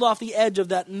peeled off the edge of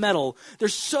that metal. They're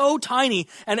so tiny,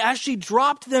 and as she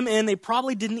dropped them in, they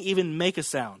probably didn't even make a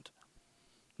sound.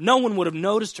 No one would have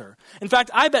noticed her. In fact,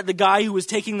 I bet the guy who was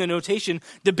taking the notation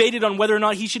debated on whether or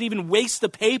not he should even waste the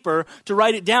paper to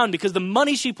write it down, because the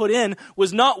money she put in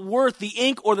was not worth the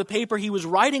ink or the paper he was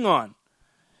writing on.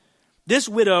 This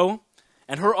widow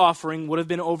and her offering would have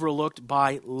been overlooked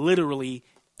by literally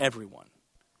everyone,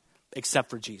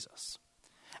 except for Jesus.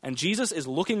 And Jesus is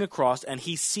looking across and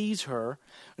he sees her,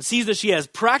 and sees that she has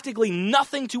practically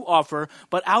nothing to offer,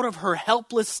 but out of her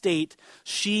helpless state,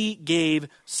 she gave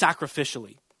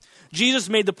sacrificially. Jesus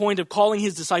made the point of calling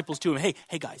his disciples to him.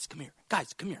 Hey guys, come here.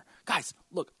 Guys, come here. Guys,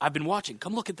 look, I've been watching.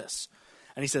 Come look at this.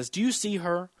 And he says, do you see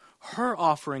her? Her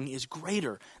offering is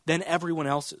greater than everyone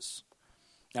else's.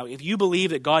 Now, if you believe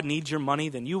that God needs your money,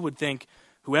 then you would think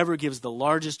whoever gives the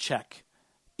largest check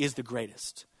is the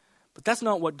greatest. But that's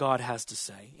not what God has to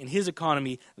say. In his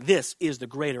economy, this is the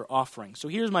greater offering. So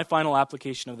here's my final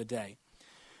application of the day.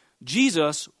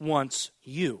 Jesus wants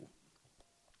you.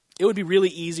 It would be really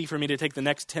easy for me to take the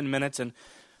next 10 minutes and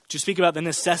to speak about the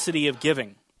necessity of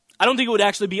giving. I don't think it would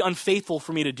actually be unfaithful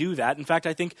for me to do that. In fact,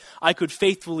 I think I could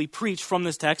faithfully preach from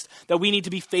this text that we need to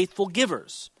be faithful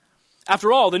givers.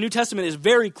 After all, the New Testament is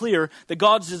very clear that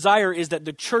God's desire is that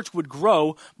the church would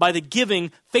grow by the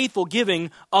giving, faithful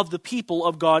giving of the people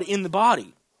of God in the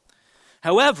body.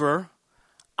 However,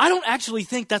 I don't actually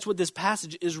think that's what this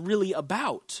passage is really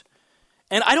about.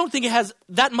 And I don't think it has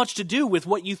that much to do with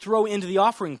what you throw into the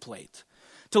offering plate.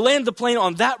 To land the plane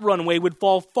on that runway would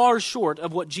fall far short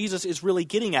of what Jesus is really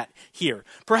getting at here.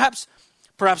 Perhaps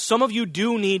some of you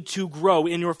do need to grow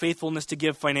in your faithfulness to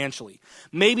give financially.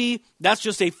 Maybe that's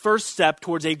just a first step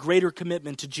towards a greater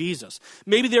commitment to Jesus.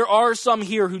 Maybe there are some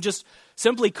here who just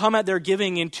simply come at their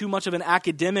giving in too much of an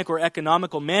academic or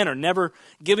economical manner, never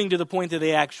giving to the point that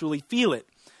they actually feel it.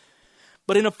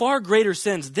 But in a far greater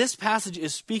sense, this passage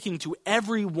is speaking to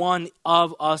every one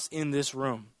of us in this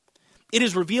room. It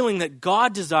is revealing that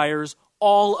God desires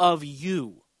all of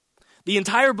you. The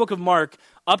entire book of Mark,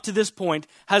 up to this point,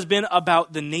 has been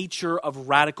about the nature of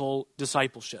radical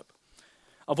discipleship.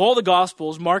 Of all the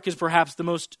Gospels, Mark is perhaps the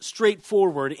most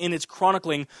straightforward in its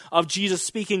chronicling of Jesus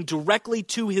speaking directly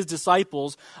to his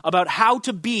disciples about how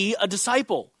to be a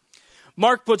disciple.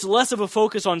 Mark puts less of a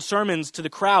focus on sermons to the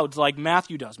crowds like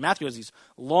Matthew does. Matthew has these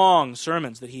long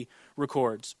sermons that he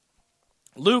records.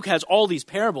 Luke has all these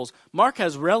parables. Mark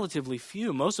has relatively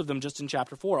few, most of them just in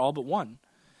chapter 4, all but one.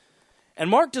 And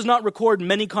Mark does not record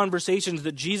many conversations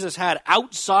that Jesus had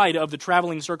outside of the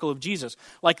traveling circle of Jesus,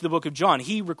 like the book of John.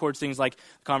 He records things like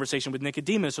the conversation with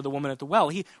Nicodemus or the woman at the well.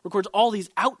 He records all these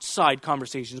outside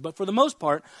conversations. But for the most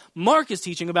part, Mark is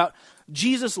teaching about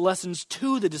Jesus' lessons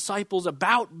to the disciples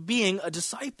about being a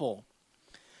disciple.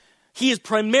 He is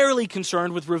primarily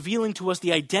concerned with revealing to us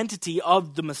the identity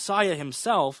of the Messiah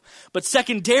himself, but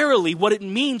secondarily what it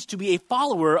means to be a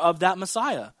follower of that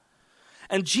Messiah.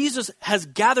 And Jesus has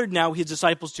gathered now his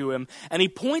disciples to him, and he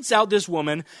points out this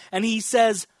woman, and he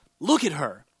says, look at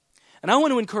her. And I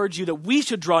want to encourage you that we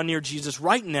should draw near Jesus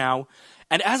right now,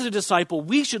 and as a disciple,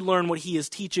 we should learn what he is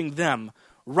teaching them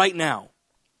right now.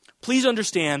 Please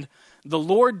understand, the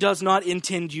Lord does not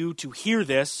intend you to hear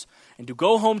this, and to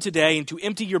go home today and to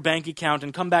empty your bank account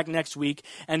and come back next week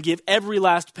and give every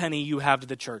last penny you have to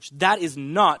the church. That is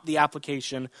not the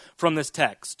application from this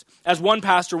text. As one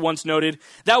pastor once noted,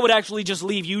 that would actually just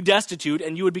leave you destitute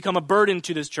and you would become a burden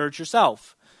to this church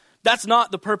yourself. That's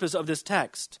not the purpose of this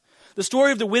text. The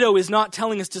story of the widow is not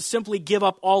telling us to simply give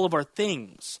up all of our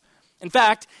things. In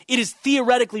fact, it is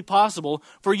theoretically possible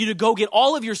for you to go get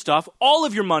all of your stuff, all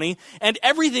of your money, and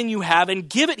everything you have and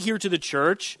give it here to the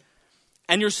church,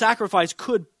 and your sacrifice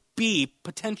could be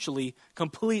potentially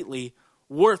completely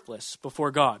worthless before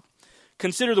God.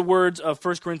 Consider the words of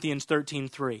 1 Corinthians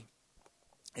 13:3.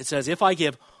 It says, if I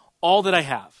give all that I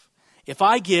have,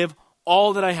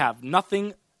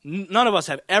 none of us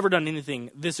have ever done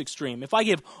anything this extreme. If I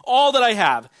give all that I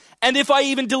have, and if I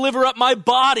even deliver up my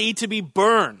body to be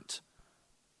burned,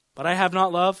 but I have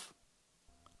not love,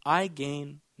 I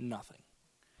gain nothing.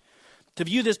 To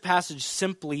view this passage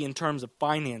simply in terms of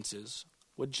finances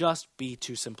would just be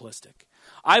too simplistic.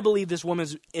 I believe this woman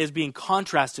is being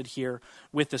contrasted here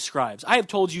with the scribes. I have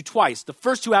told you twice, the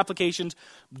first two applications,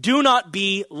 do not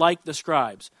be like the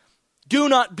scribes. Do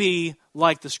not be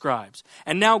like the scribes.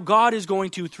 And now God is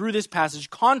going to, through this passage,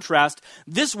 contrast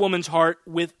this woman's heart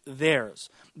with theirs.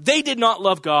 They did not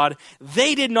love God.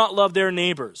 They did not love their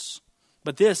neighbors.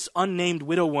 But this unnamed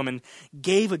widow woman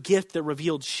gave a gift that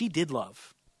revealed she did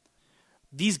love.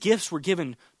 These gifts were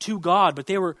given to God, but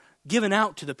they were given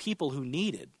out to the people who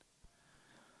needed.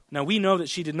 Now we know that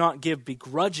she did not give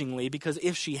begrudgingly, because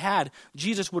if she had,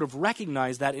 Jesus would have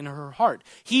recognized that in her heart.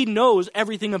 He knows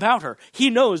everything about her. He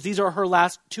knows these are her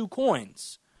last 2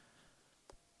 coins.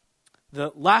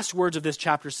 The last words of this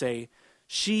chapter say,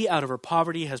 she out of her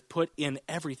poverty has put in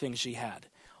everything she had,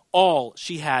 all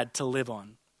she had to live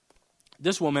on.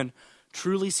 This woman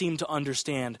truly seemed to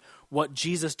understand what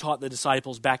Jesus taught the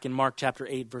disciples back in Mark chapter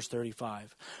 8, verse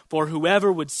 35. For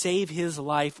whoever would save his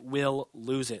life will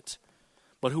lose it.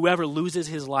 But whoever loses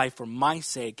his life for my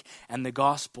sake and the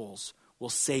gospel's will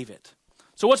save it.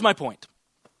 So what's my point?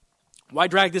 Why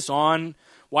drag this on?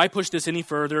 Why push this any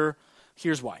further?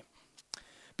 Here's why.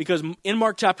 Because in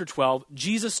Mark chapter 12,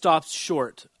 Jesus stops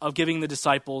short of giving the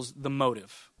disciples the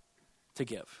motive to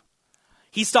give.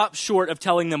 he stops short of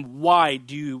telling them, why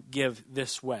do you give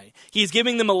this way? He's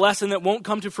giving them a lesson that won't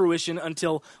come to fruition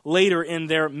until later in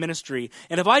their ministry.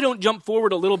 And if I don't jump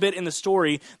forward a little bit in the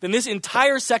story, then this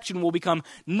entire section will become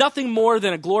nothing more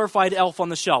than a glorified elf on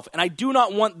the shelf. And I do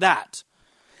not want that.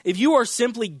 If you are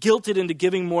simply guilted into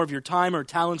giving more of your time or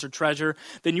talents or treasure,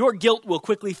 then your guilt will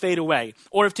quickly fade away.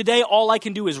 Or if today all I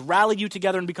can do is rally you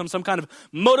together and become some kind of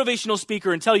motivational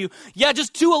speaker and tell you, yeah,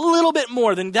 just do a little bit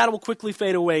more, then that will quickly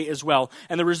fade away as well.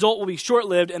 And the result will be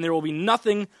short-lived, and there will be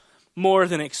nothing more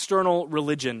than external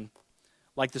religion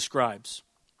like the scribes.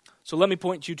 So let me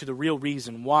point you to the real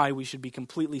reason why we should be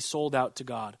completely sold out to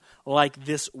God like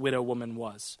this widow woman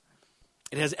was.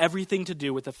 It has everything to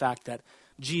do with the fact that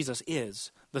Jesus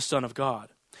is the Son of God.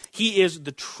 He is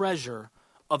the treasure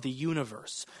of the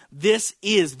universe. This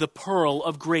is the pearl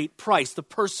of great price, the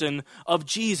person of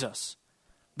Jesus.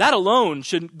 That alone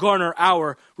should garner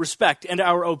our respect and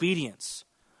our obedience.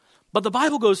 But the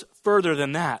Bible goes further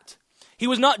than that. He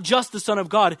was not just the Son of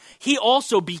God, he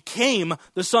also became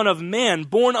the Son of Man,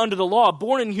 born under the law,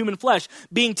 born in human flesh,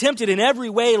 being tempted in every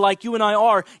way like you and I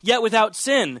are, yet without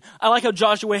sin. I like how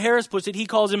Joshua Harris puts it. He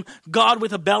calls him God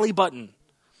with a belly button.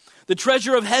 The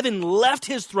treasure of heaven left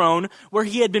his throne where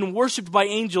he had been worshipped by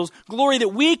angels, glory that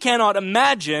we cannot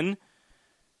imagine,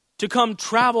 to come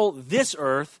travel this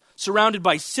earth surrounded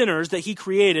by sinners that he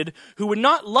created who would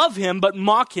not love him but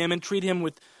mock him and treat him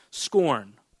with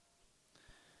scorn.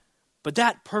 But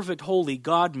that perfect, holy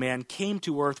God-man came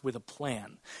to earth with a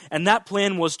plan. And that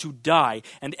plan was to die.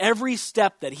 And every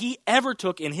step that he ever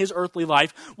took in his earthly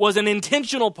life was an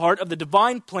intentional part of the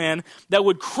divine plan that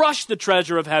would crush the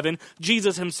treasure of heaven,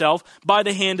 Jesus himself, by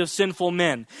the hand of sinful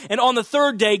men. And on the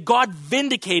third day, God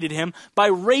vindicated him by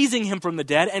raising him from the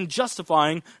dead and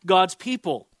justifying God's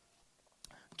people.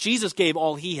 Jesus gave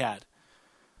all he had.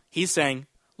 He's saying,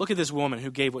 look at this woman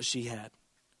who gave what she had.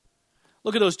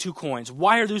 Look at those 2 coins.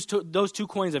 Why are those two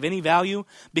coins of any value?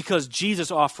 Because Jesus'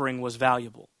 offering was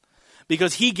valuable.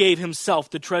 Because he gave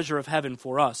himself the treasure of heaven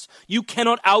for us. You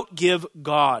cannot outgive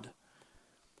God.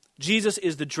 Jesus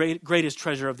is the greatest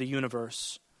treasure of the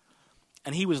universe.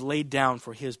 And he was laid down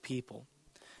for his people.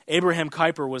 Abraham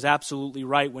Kuyper was absolutely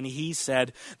right when he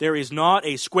said, there is not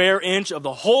a square inch of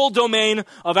the whole domain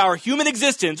of our human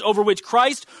existence over which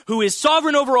Christ, who is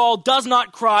sovereign over all, does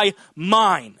not cry,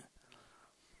 mine.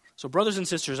 So brothers and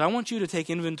sisters, I want you to take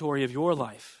inventory of your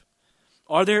life.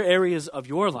 Are there areas of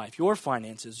your life, your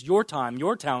finances, your time,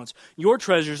 your talents, your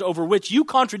treasures over which you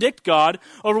contradict God,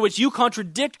 over which you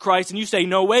contradict Christ, and you say,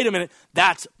 no, wait a minute,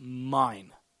 that's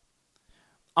mine.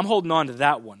 I'm holding on to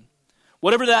that one.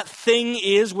 Whatever that thing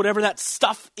is, whatever that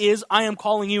stuff is, I am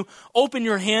calling you, open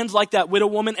your hands like that widow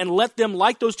woman and let them,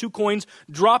 like those 2 coins,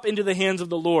 drop into the hands of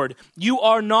the Lord. You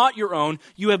are not your own.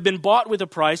 You have been bought with a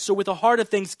price. So with a heart of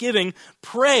thanksgiving,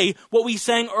 pray what we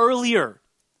sang earlier.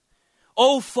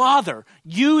 Oh, Father,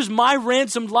 use my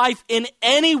ransomed life in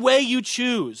any way you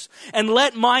choose, and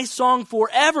let my song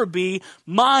forever be,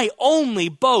 my only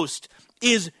boast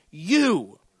is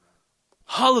you.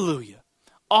 Hallelujah.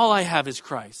 All I have is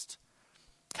Christ.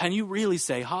 Can you really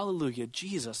say, hallelujah,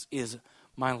 Jesus is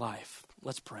my life?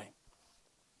 Let's pray.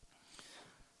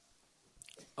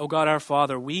 Oh God, our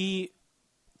Father, we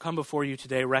come before you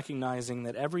today recognizing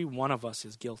that every one of us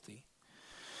is guilty.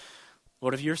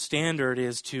 Lord, if your standard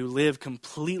is to live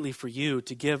completely for you,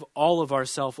 to give all of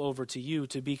ourselves over to you,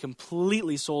 to be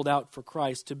completely sold out for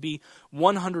Christ, to be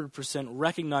 100%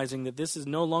 recognizing that this is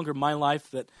no longer my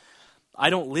life, that I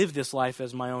don't live this life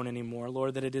as my own anymore,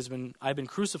 Lord, that I've been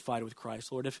crucified with Christ.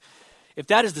 Lord, if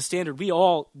that is the standard, we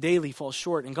all daily fall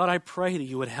short. And God, I pray that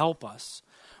you would help us.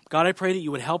 God, I pray that you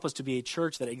would help us to be a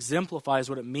church that exemplifies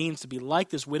what it means to be like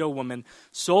this widow woman,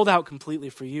 sold out completely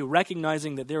for you,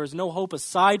 recognizing that there is no hope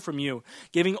aside from you,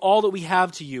 giving all that we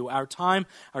have to you, our time,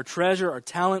 our treasure, our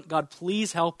talent. God,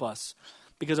 please help us,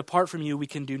 because apart from you, we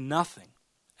can do nothing.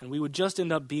 And we would just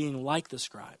end up being like the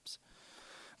scribes.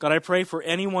 God, I pray for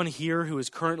anyone here who is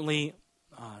currently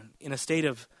in a state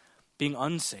of being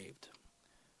unsaved.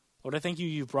 Lord, I thank you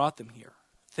you've brought them here.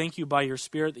 Thank you by your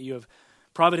Spirit that you have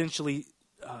providentially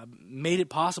made it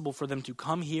possible for them to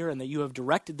come here and that you have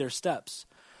directed their steps.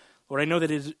 Lord, I know that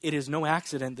it is no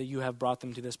accident that you have brought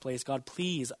them to this place. God,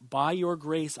 please, by your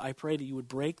grace, I pray that you would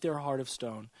break their heart of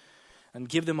stone and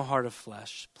give them a heart of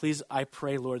flesh. Please, I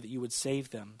pray, Lord, that you would save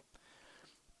them.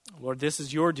 Lord, this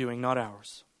is your doing, not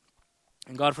ours.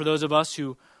 And God, for those of us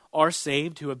who are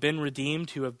saved, who have been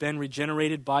redeemed, who have been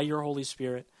regenerated by your Holy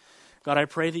Spirit, God, I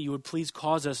pray that you would please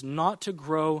cause us not to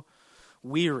grow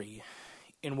weary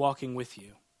in walking with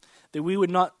you. that we would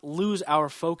not lose our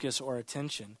focus or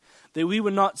attention, that we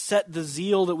would not set the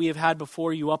zeal that we have had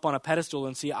before you up on a pedestal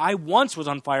and see, I once was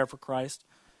on fire for Christ,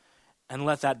 and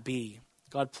let that be.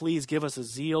 God, please give us a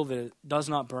zeal that does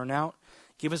not burn out.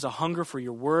 Give us a hunger for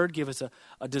your word. Give us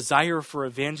a desire for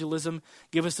evangelism.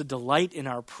 Give us a delight in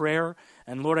our prayer.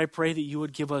 And Lord, I pray that you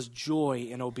would give us joy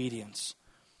in obedience.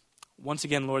 Once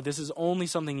again, Lord, this is only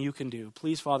something you can do.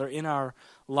 Please, Father, in our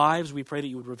lives, we pray that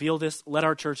you would reveal this. Let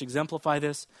our church exemplify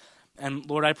this. And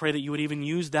Lord, I pray that you would even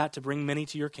use that to bring many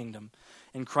to your kingdom.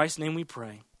 In Christ's name we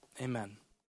pray. Amen.